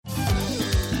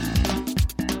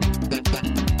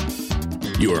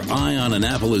Your Eye on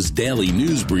Annapolis daily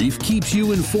news brief keeps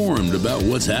you informed about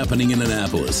what's happening in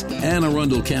Annapolis, Anne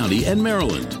Arundel County, and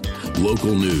Maryland.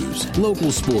 Local news,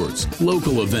 local sports,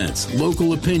 local events,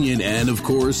 local opinion, and, of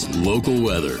course, local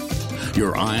weather.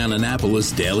 Your Eye on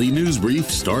Annapolis daily news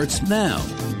brief starts now.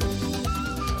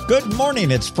 Good morning.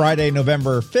 It's Friday,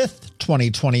 November 5th,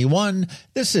 2021.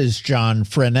 This is John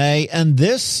Frenaye, and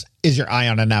this is your Eye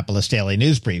on Annapolis daily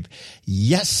news brief.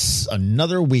 Yes,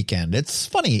 another weekend. It's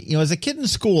funny, as a kid in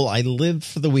school, I lived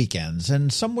for the weekends,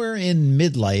 and somewhere in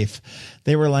midlife,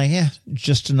 they were like,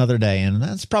 just another day. And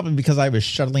that's probably because I was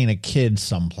shuttling a kid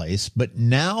someplace. But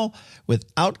now,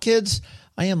 without kids,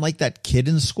 I am like that kid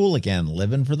in school again,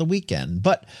 living for the weekend.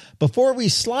 But before we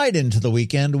slide into the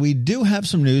weekend, we do have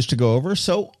some news to go over,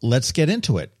 so let's get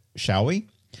into it, shall we?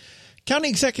 County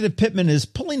Executive Pittman is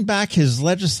pulling back his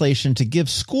legislation to give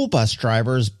school bus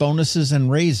drivers bonuses and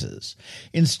raises.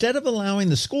 Instead of allowing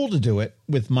the school to do it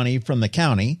with money from the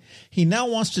county, he now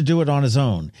wants to do it on his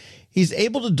own. He's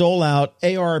able to dole out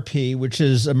ARP, which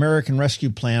is American Rescue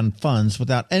Plan funds,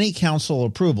 without any council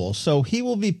approval, so he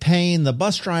will be paying the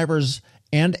bus drivers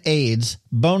and aides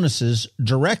bonuses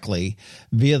directly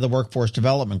via the Workforce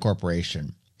Development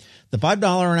Corporation. The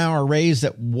 $5 an hour raise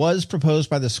that was proposed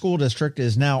by the school district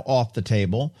is now off the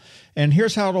table, and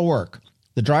here's how it'll work.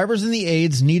 The drivers and the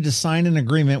aides need to sign an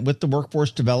agreement with the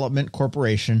Workforce Development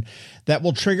Corporation that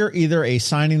will trigger either a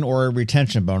signing or a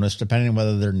retention bonus, depending on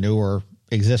whether they're new or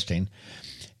existing.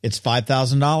 It's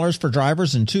 $5,000 for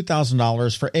drivers and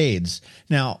 $2,000 for aides.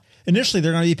 Now, initially,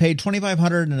 they're going to be paid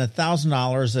 $2,500 and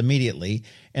 $1,000 immediately,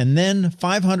 and then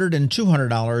 $500 and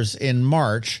 $200 in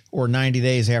March, or 90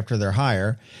 days after their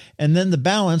hire, and then the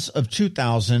balance of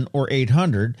 $2,000 or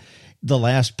 $800 the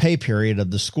last pay period of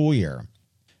the school year.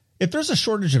 If there's a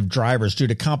shortage of drivers due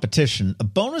to competition, a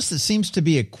bonus that seems to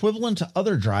be equivalent to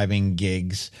other driving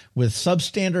gigs with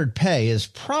substandard pay is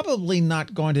probably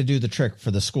not going to do the trick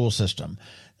for the school system.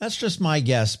 That's just my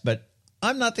guess, but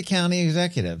I'm not the county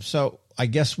executive, so I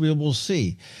guess we will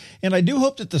see. And I do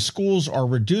hope that the schools are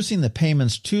reducing the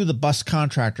payments to the bus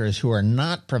contractors who are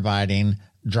not providing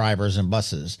drivers and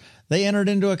buses. They entered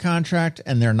into a contract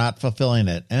and they're not fulfilling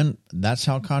it, and that's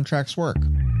how contracts work.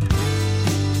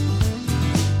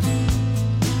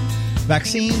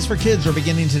 Vaccines for kids are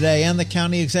beginning today, and the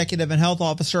county executive and health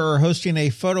officer are hosting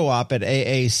a photo op at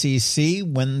AACC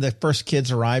when the first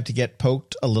kids arrive to get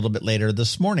poked a little bit later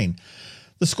this morning.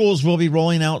 The schools will be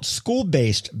rolling out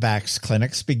school-based vax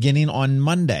clinics beginning on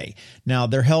Monday. Now,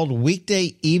 they're held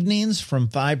weekday evenings from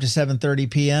 5 to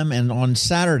 7:30 p.m. and on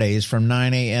Saturdays from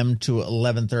 9 a.m. to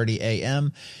 11:30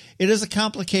 a.m. It is a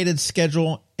complicated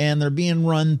schedule, and they're being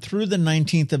run through the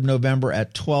 19th of November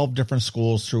at 12 different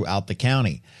schools throughout the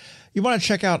county. You want to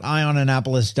check out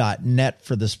eyeonannapolis.net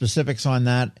for the specifics on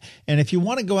that. And if you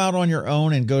want to go out on your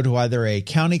own and go to either a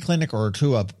county clinic or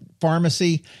to a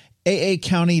pharmacy,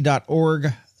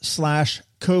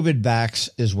 aacounty.org/COVIDvax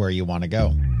is where you want to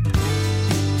go.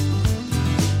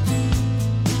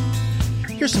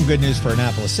 Here's some good news for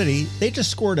Annapolis City. They just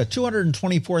scored a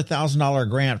 $224,000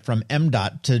 grant from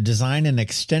MDOT to design an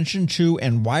extension to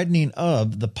and widening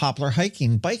of the Poplar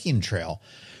Biking Trail.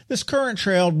 This current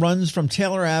trail runs from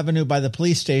Taylor Avenue by the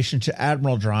police station to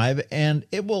Admiral Drive, and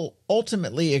it will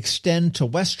ultimately extend to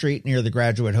West Street near the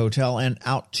Graduate Hotel and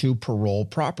out to Parole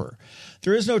proper.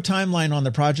 There is no timeline on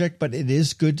the project, but it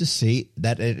is good to see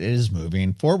that it is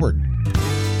moving forward.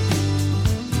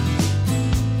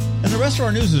 And the rest of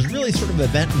our news is really sort of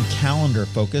event and calendar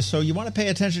focused, so you want to pay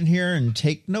attention here and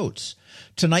take notes.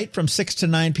 Tonight from 6 to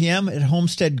 9 p.m. at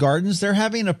Homestead Gardens, they're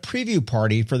having a preview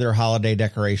party for their holiday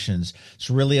decorations.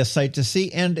 It's really a sight to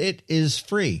see, and it is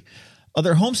free.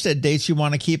 Other Homestead dates you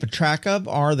want to keep a track of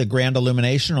are the Grand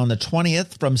Illumination on the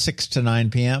 20th from 6 to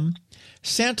 9 p.m.,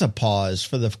 Santa Paws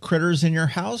for the critters in your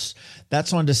house.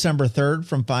 That's on December 3rd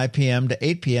from 5 p.m. to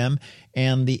 8 p.m.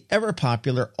 And the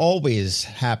ever-popular, always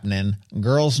happening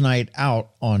Girls' Night Out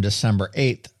on December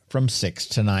 8th from 6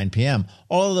 to 9 p.m.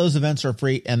 All of those events are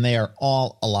free, and they are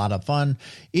all a lot of fun.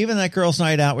 Even that Girls'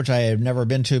 Night Out, which I have never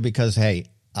been to because, hey,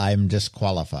 I'm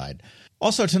disqualified.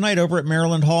 Also tonight over at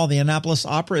Maryland Hall, the Annapolis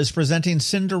Opera is presenting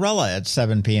Cinderella at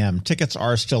 7 p.m. Tickets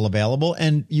are still available,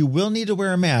 and you will need to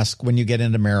wear a mask when you get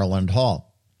into Maryland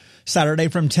Hall. Saturday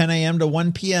from 10 a.m. to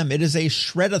 1 p.m., it is a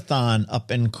shred-a-thon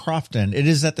up in Crofton. It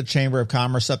is at the Chamber of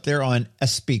Commerce up there on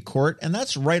SB Court, and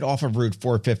that's right off of Route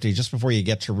 450, just before you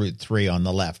get to Route 3 on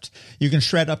the left. You can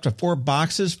shred up to 4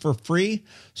 boxes for free,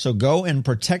 so go and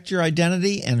protect your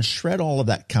identity and shred all of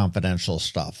that confidential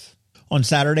stuff. On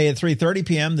Saturday at 3:30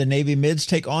 p.m., the Navy Mids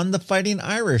take on the Fighting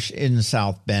Irish in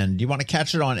South Bend. You want to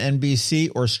catch it on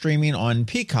NBC or streaming on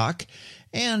Peacock.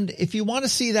 And if you want to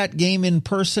see that game in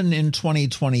person in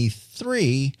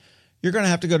 2023, you're going to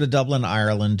have to go to Dublin,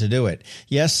 Ireland to do it.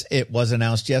 Yes, it was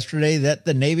announced yesterday that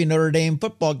the Navy-Notre Dame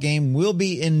football game will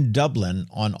be in Dublin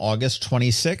on August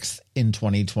 26th in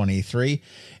 2023.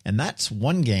 And that's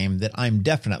one game that I'm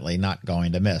definitely not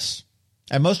going to miss.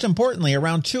 And most importantly,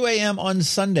 around 2 a.m. on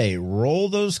Sunday, roll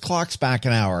those clocks back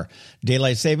an hour.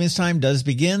 Daylight savings time does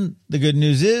begin. The good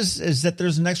news is that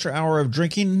there's an extra hour of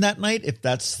drinking that night, if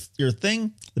that's your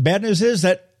thing. The bad news is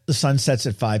that the sun sets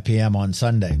at 5 p.m. on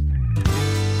Sunday.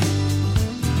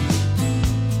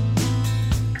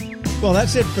 Well,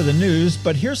 that's it for the news,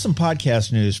 but here's some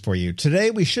podcast news for you. Today,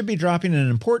 we should be dropping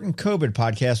an important COVID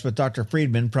podcast with Dr.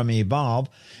 Friedman from Evolve.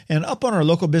 And up on our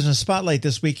local business spotlight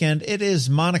this weekend, it is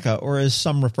Monica, or as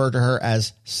some refer to her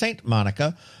as Saint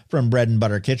Monica, from Bread and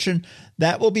Butter Kitchen.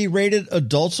 That will be rated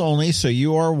adults only, so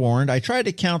you are warned. I tried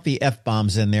to count the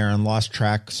F-bombs in there and lost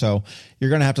track, so you're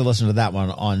going to have to listen to that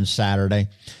one on Saturday,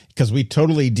 because we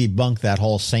totally debunked that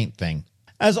whole saint thing.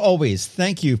 As always,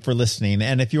 thank you for listening.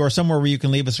 And if you are somewhere where you can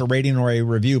leave us a rating or a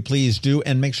review, please do.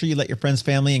 And make sure you let your friends,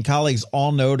 family, and colleagues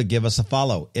all know to give us a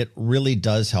follow. It really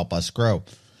does help us grow.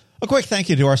 A quick thank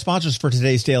you to our sponsors for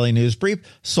today's Daily News Brief: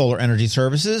 Solar Energy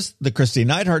Services, the Christy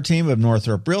Neidhart team of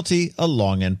Northrop Realty, a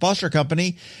Long and Foster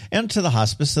company, and to the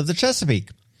Hospice of the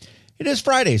Chesapeake. It is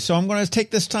Friday, so I'm going to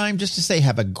take this time just to say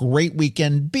have a great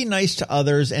weekend, be nice to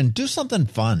others, and do something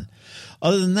fun.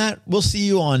 Other than that, we'll see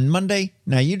you on Monday.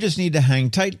 Now you just need to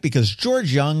hang tight because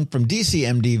George Young from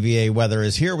DCMDVA Weather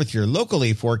is here with your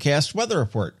locally forecast weather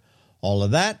report. All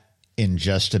of that in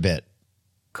just a bit.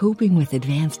 Coping with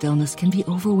advanced illness can be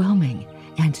overwhelming,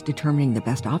 and determining the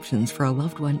best options for a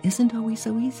loved one isn't always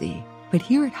so easy. But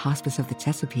here at Hospice of the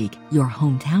Chesapeake, your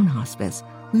hometown hospice,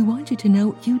 we want you to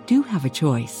know you do have a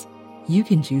choice. You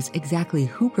can choose exactly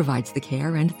who provides the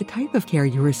care and the type of care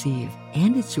you receive,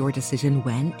 and it's your decision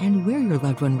when and where your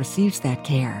loved one receives that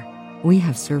care. We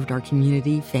have served our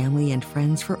community, family, and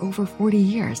friends for over 40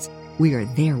 years. We are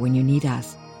there when you need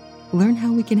us. Learn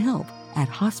how we can help at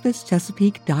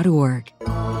hospicechesapeake.org.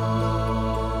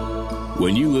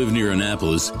 When you live near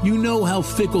Annapolis, you know how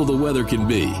fickle the weather can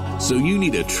be, so you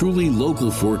need a truly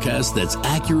local forecast that's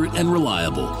accurate and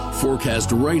reliable.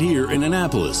 Forecast right here in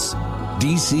Annapolis.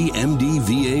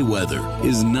 DCMDVA Weather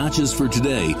is not just for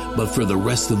today, but for the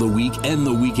rest of the week and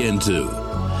the weekend too.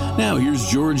 Now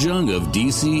here's George Young of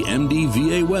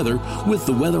DCMDVA Weather with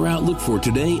the weather outlook for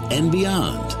today and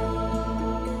beyond.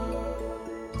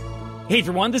 Hey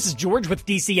everyone, this is George with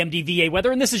DCMDVA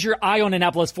Weather, and this is your Eye on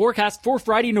Annapolis forecast for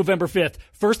Friday, November 5th,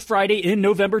 first Friday in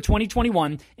November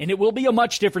 2021, and it will be a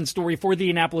much different story for the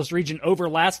Annapolis region over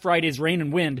last Friday's rain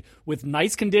and wind, with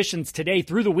nice conditions today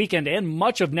through the weekend and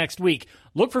much of next week.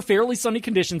 Look for fairly sunny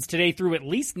conditions today through at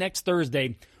least next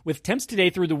Thursday, with temps today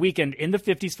through the weekend in the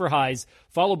 50s for highs,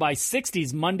 followed by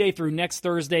 60s Monday through next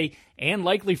Thursday, and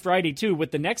likely Friday too,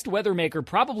 with the next weather maker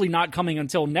probably not coming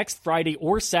until next Friday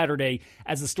or Saturday,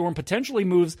 as the storm potentially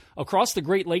moves across the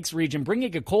Great Lakes region,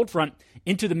 bringing a cold front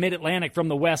into the mid-Atlantic from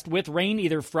the west, with rain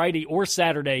either Friday or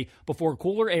Saturday, before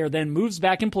cooler air then moves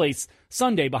back in place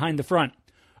Sunday behind the front.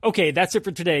 Okay, that's it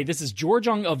for today. This is George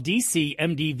Young of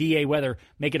DCMDVA Weather.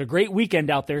 Make it a great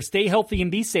weekend out there. Stay healthy and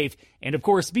be safe. And of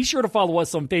course, be sure to follow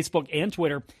us on Facebook and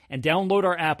Twitter, and download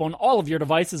our app on all of your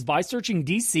devices by searching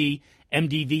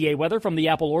DCMDVA Weather from the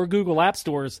Apple or Google App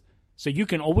Stores, so you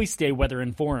can always stay weather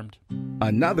informed.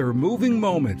 Another moving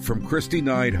moment from Christy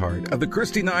Neidhart of the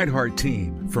Christy Neidhart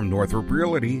team from Northrop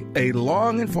Realty, a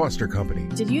Long and Foster company.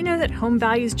 Did you know that home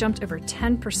values jumped over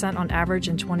 10% on average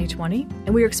in 2020?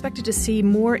 And we are expected to see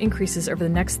more increases over the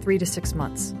next 3 to 6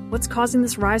 months. What's causing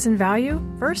this rise in value?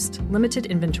 First, limited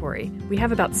inventory. We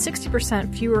have about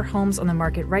 60% fewer homes on the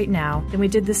market right now than we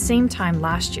did the same time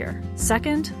last year.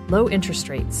 Second, low interest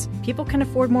rates. People can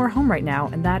afford more home right now,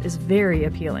 and that is very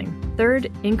appealing.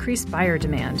 Third, increased buyer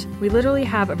demand. We literally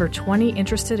have over 20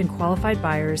 interested and qualified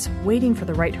buyers waiting for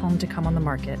the right home to come on the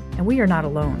market, and we are not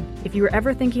alone. If you were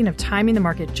ever thinking of timing the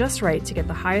market just right to get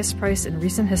the highest price in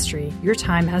recent history, your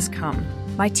time has come.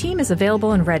 My team is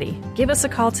available and ready. Give us a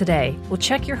call today. We'll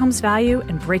check your home's value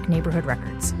and break neighborhood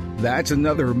records. That's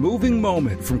another moving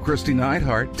moment from Christy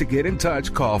Neidhart. To get in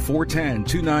touch, call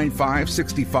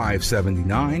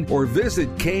 410-295-6579 or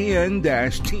visit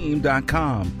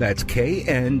kn-team.com. That's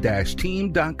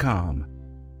kn-team.com.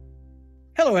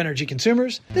 Hello, energy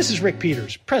consumers. This is Rick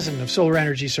Peters, president of Solar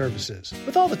Energy Services.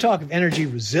 With all the talk of energy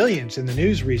resilience in the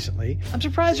news recently, I'm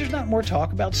surprised there's not more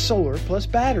talk about solar plus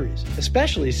batteries,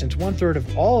 especially since 1/3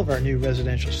 of all of our new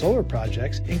residential solar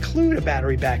projects include a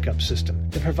battery backup system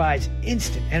that provides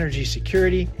instant energy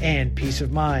security and peace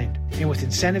of mind. And with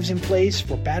incentives in place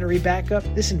for battery backup,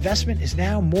 this investment is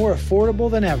now more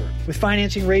affordable than ever. With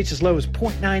financing rates as low as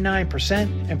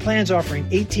 0.99% and plans offering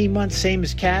 18 months same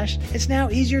as cash, it's now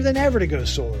easier than ever to go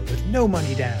solar with no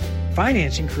money down.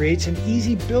 Financing creates an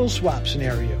easy bill swap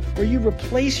scenario where you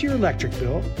replace your electric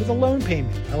bill with a loan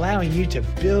payment, allowing you to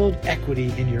build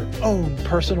equity in your own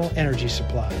personal energy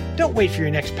supply. Don't wait for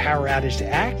your next power outage to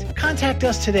act. Contact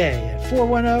us today at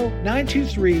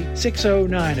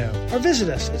 410-923-6090 or visit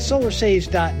us at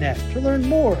solarsaves.net to learn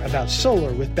more about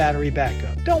solar with battery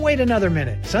backup. Don't wait another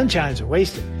minute. Sunshine's a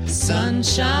wasted.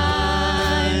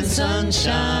 Sunshine,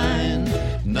 sunshine,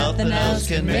 nothing else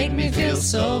can make me feel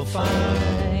so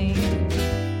fine.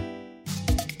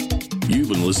 You've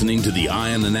been listening to the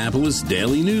Eye on Annapolis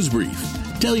Daily News Brief.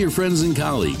 Tell your friends and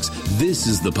colleagues, this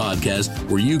is the podcast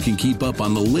where you can keep up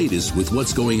on the latest with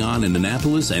what's going on in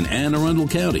Annapolis and Anne Arundel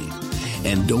County.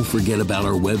 And don't forget about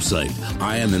our website,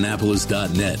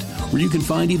 eyeonannapolis.net, where you can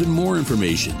find even more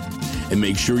information. And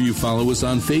make sure you follow us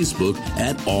on Facebook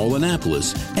at All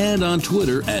Annapolis and on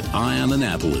Twitter at Eye on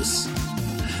Annapolis.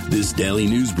 This Daily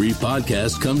News Brief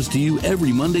podcast comes to you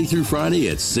every Monday through Friday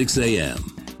at 6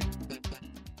 a.m.